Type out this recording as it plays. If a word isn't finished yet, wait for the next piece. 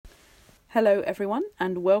Hello everyone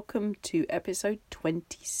and welcome to episode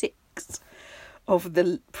 26 of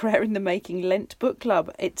the Prayer in the Making Lent Book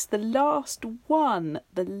Club. It's the last one,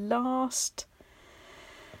 the last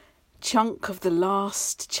chunk of the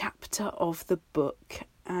last chapter of the book,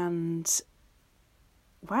 and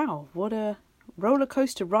wow, what a roller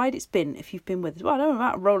coaster ride it's been if you've been with us. Well, I don't know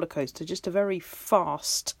about a roller coaster, just a very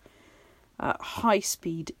fast, high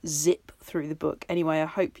speed zip through the book. Anyway, I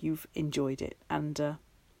hope you've enjoyed it, and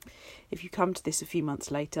if you come to this a few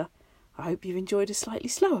months later, I hope you've enjoyed a slightly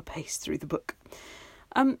slower pace through the book.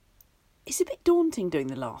 It's a bit daunting doing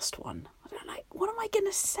the last one. I don't know, what am I going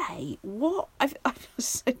to say? I've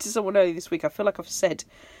said to someone earlier this week, I feel like I've said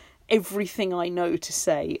everything I know to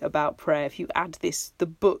say about prayer. If you add the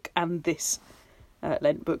book and this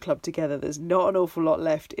Lent Book Club together, there's not an awful lot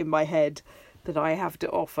left in my head that I have to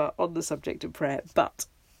offer on the subject of prayer. But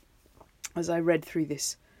as I read through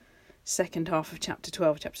this second half of chapter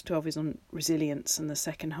 12 is on resilience, and the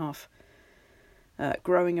second half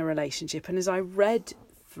growing a relationship, and as I read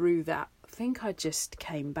through that, I think I just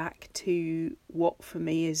came back to what for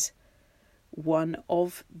me is one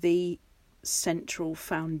of the central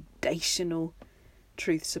foundational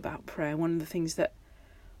truths about prayer. One of the things that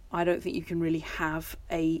I don't think you can really have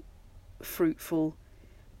a fruitful,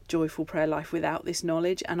 joyful prayer life without this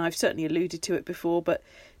knowledge, and I've certainly alluded to it before, but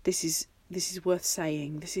this is worth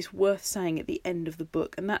saying. This is worth saying at the end of the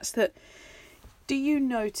book, and that's that. Do you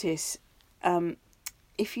notice,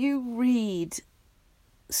 if you read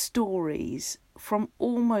stories from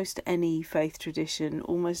almost any faith tradition,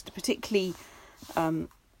 almost particularly some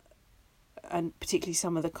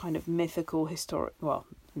of the kind of mythical,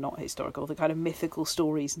 the kind of mythical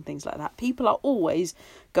stories and things like that, people are always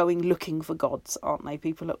going looking for gods, aren't they?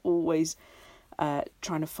 People are always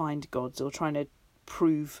trying to find gods, or trying to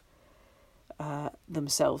prove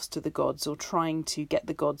themselves to the gods, or trying to get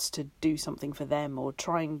the gods to do something for them, or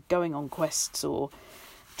going on quests, or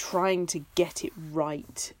trying to get it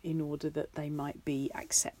right in order that they might be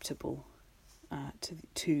acceptable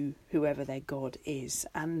to whoever their god is.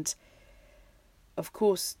 And of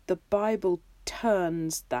course the Bible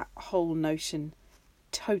turns that whole notion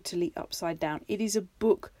totally upside down. It is a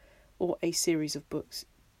book, or a series of books,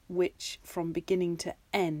 which from beginning to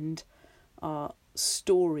end are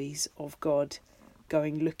stories of God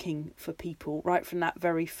going looking for people, right from that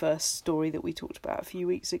very first story that we talked about a few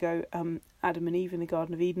weeks ago, Adam and Eve in the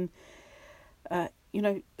Garden of Eden. The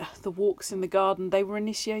walks in the garden, they were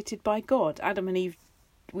initiated by God. Adam and Eve,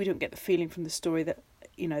 we don't get the feeling from the story that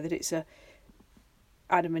it's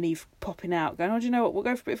Adam and Eve popping out going, oh, do you know what, we'll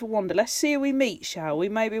go for a bit of a wander, let's see who we meet, shall we?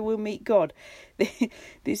 Maybe we'll meet God.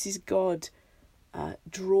 This is God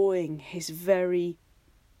drawing his very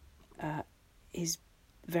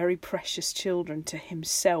precious children to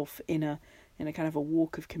himself in a kind of a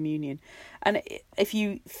walk of communion. And if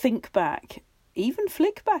you think back, even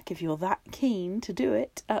flick back if you're that keen to do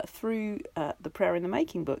it, through the Prayer in the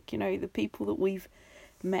Making book, the people that we've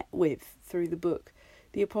met with through the book,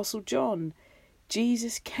 the Apostle John,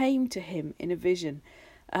 Jesus came to him in a vision.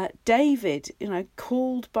 David,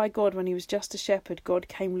 called by God when he was just a shepherd, God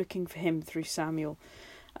came looking for him through Samuel.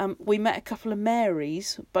 We met a couple of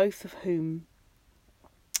Marys, both of whom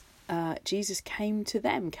Jesus came to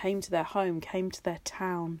them, came to their home, came to their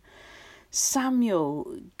town.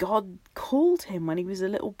 Samuel, God called him when he was a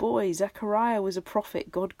little boy. Zechariah was a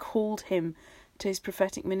prophet. God called him to his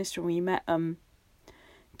prophetic ministry. We met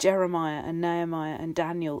Jeremiah and Nehemiah and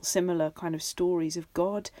Daniel, similar kind of stories of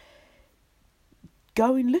God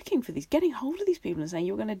going looking for these, getting hold of these people and saying,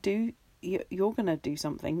 you're going to do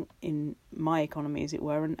something in my economy, as it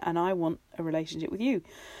were, and I want a relationship with you.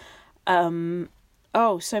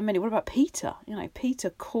 So many. What about Peter? Peter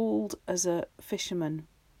called as a fisherman.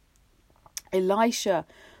 Elisha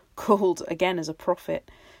called again as a prophet.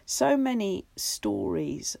 So many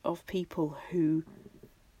stories of people who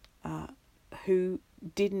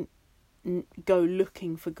didn't go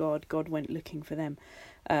looking for God. God went looking for them.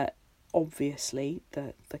 Obviously,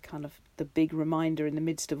 the kind of the big reminder in the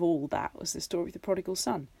midst of all that was the story of the prodigal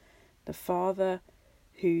son, the father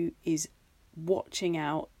who is watching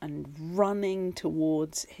out and running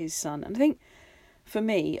towards his son. And I think for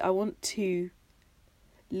me, I want to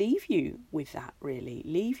leave you with that, really.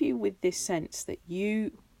 Leave you with this sense that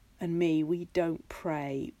you and me, we don't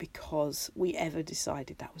pray because we ever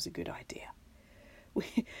decided that was a good idea.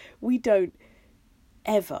 We don't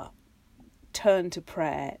ever turn to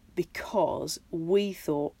prayer because we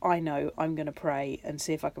thought, I know, I'm going to pray and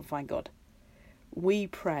see if I can find God. We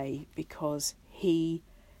pray because he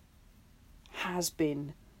has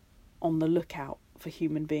been on the lookout for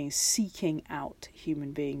human beings, seeking out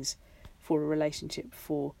human beings for a relationship,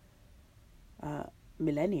 for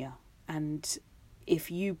millennia. And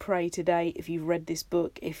if you pray today, if you've read this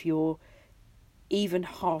book, if you're even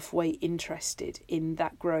halfway interested in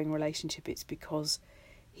that growing relationship, it's because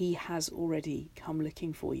he has already come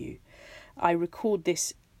looking for you. I record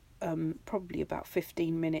this probably about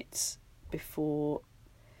 15 minutes before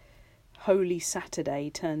Holy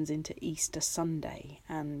Saturday turns into Easter Sunday.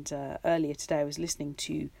 And earlier today I was listening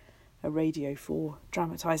to a Radio 4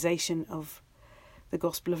 dramatisation of the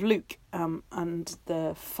Gospel of Luke, and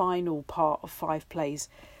the final part of 5 plays,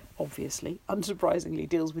 obviously, unsurprisingly,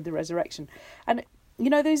 deals with the resurrection. And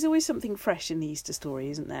there's always something fresh in the Easter story,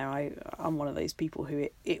 isn't there? I'm one of those people who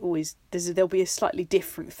it always there'll be a slightly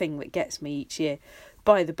different thing that gets me each year.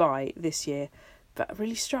 By the by, this year, but I'm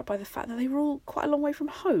really struck by the fact that they were all quite a long way from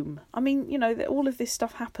home. I mean, that all of this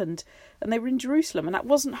stuff happened, and they were in Jerusalem, and that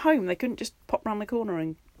wasn't home. They couldn't just pop round the corner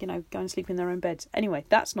and go and sleep in their own beds. Anyway,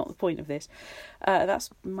 that's not the point of this. That's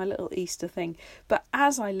my little Easter thing. But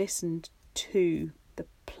as I listened to the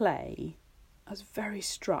play, I was very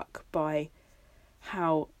struck by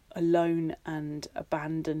how alone and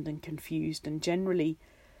abandoned and confused and generally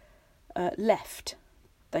left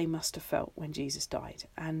they must have felt when Jesus died.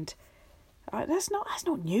 And that's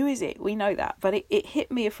not new, is it? We know that. But it hit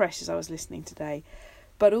me afresh as I was listening today.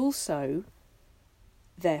 But also,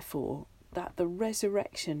 therefore, that the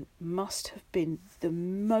resurrection must have been the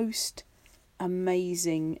most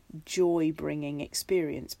amazing, joy-bringing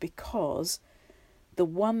experience, because the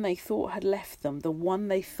one they thought had left them, the one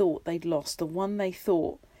they thought they'd lost, the one they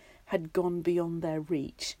thought had gone beyond their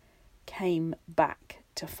reach, came back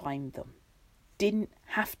to find them. Didn't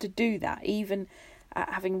have to do that. Even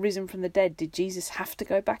having risen from the dead, did Jesus have to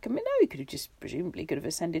go back? I mean, no, he could have just presumably could have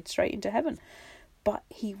ascended straight into heaven. But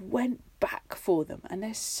he went back for them. And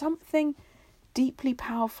there's something deeply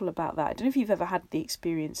powerful about that. I don't know if you've ever had the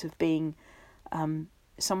experience of being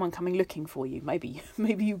someone coming looking for you. Maybe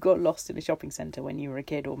you got lost in a shopping centre when you were a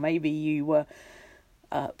kid, or maybe you were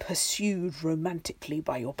pursued romantically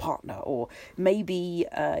by your partner, or maybe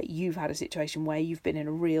you've had a situation where you've been in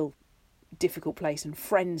a real difficult place and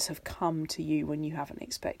friends have come to you when you haven't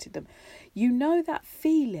expected them. That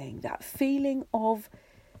feeling of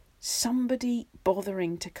somebody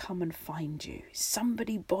bothering to come and find you,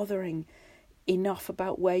 somebody bothering enough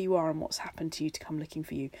about where you are and what's happened to you to come looking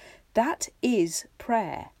for you. That is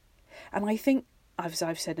prayer. And I think, as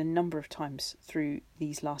I've said a number of times through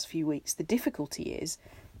these last few weeks, the difficulty is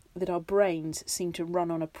that our brains seem to run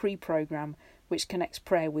on a pre-program which connects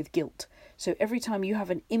prayer with guilt. So every time you have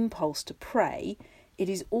an impulse to pray, it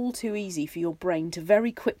is all too easy for your brain to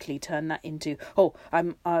very quickly turn that into,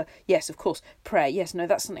 yes, of course, prayer. Yes, no,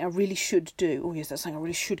 that's something I really should do. Oh, yes, that's something I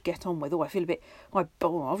really should get on with. Oh, I feel a bit,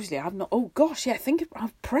 obviously I've not, oh gosh, yeah, think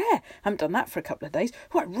of prayer. I haven't done that for a couple of days.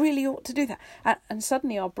 Oh, I really ought to do that. And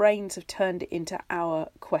suddenly our brains have turned it into our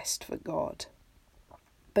quest for God.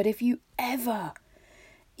 But if you ever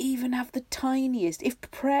even have the tiniest, if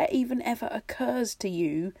prayer even ever occurs to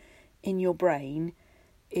you in your brain,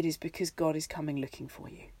 it is because God is coming looking for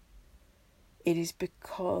you. It is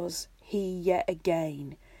because he yet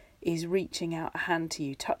again is reaching out a hand to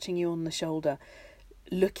you, touching you on the shoulder,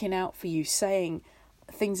 looking out for you, saying,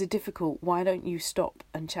 things are difficult, why don't you stop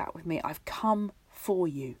and chat with me? I've come for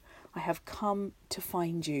you. I have come to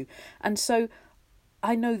find you. And so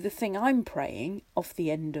I know the thing I'm praying off the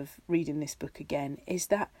end of reading this book again is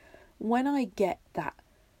that when I get that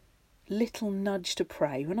little nudge to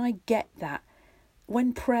pray,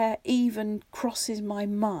 when prayer even crosses my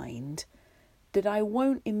mind, that I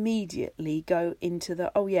won't immediately go into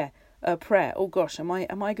the, prayer. Oh gosh, am I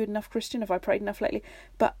a good enough Christian? Have I prayed enough lately?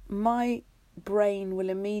 But my brain will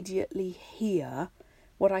immediately hear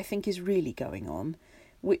what I think is really going on,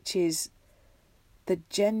 which is the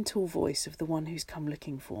gentle voice of the one who's come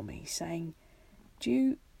looking for me, saying,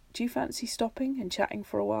 do you fancy stopping and chatting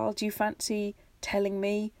for a while? Do you fancy telling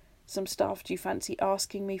me some stuff? Do you fancy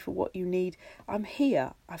asking me for what you need? I'm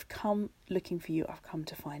here. I've come looking for you. I've come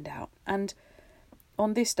to find out. And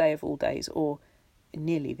on this day of all days, or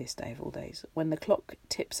nearly this day of all days, when the clock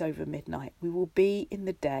tips over midnight, we will be in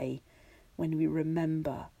the day when we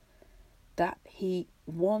remember that he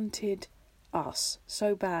wanted us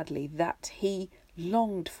so badly, that he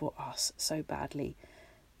longed for us so badly,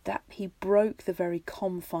 that he broke the very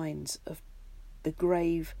confines of the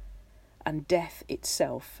grave and death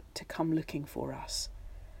itself to come looking for us.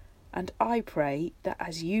 And I pray that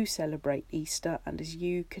as you celebrate Easter and as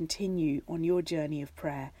you continue on your journey of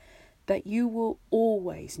prayer, that you will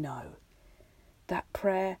always know that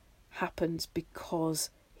prayer happens because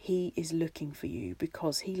He is looking for you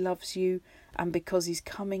because he loves you and because he's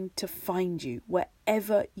coming to find you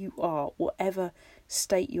wherever you are, whatever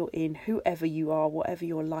state you're in, whoever you are, whatever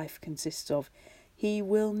your life consists of. He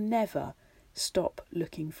will never stop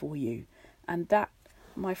looking for you. And that,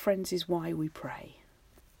 my friends, is why we pray.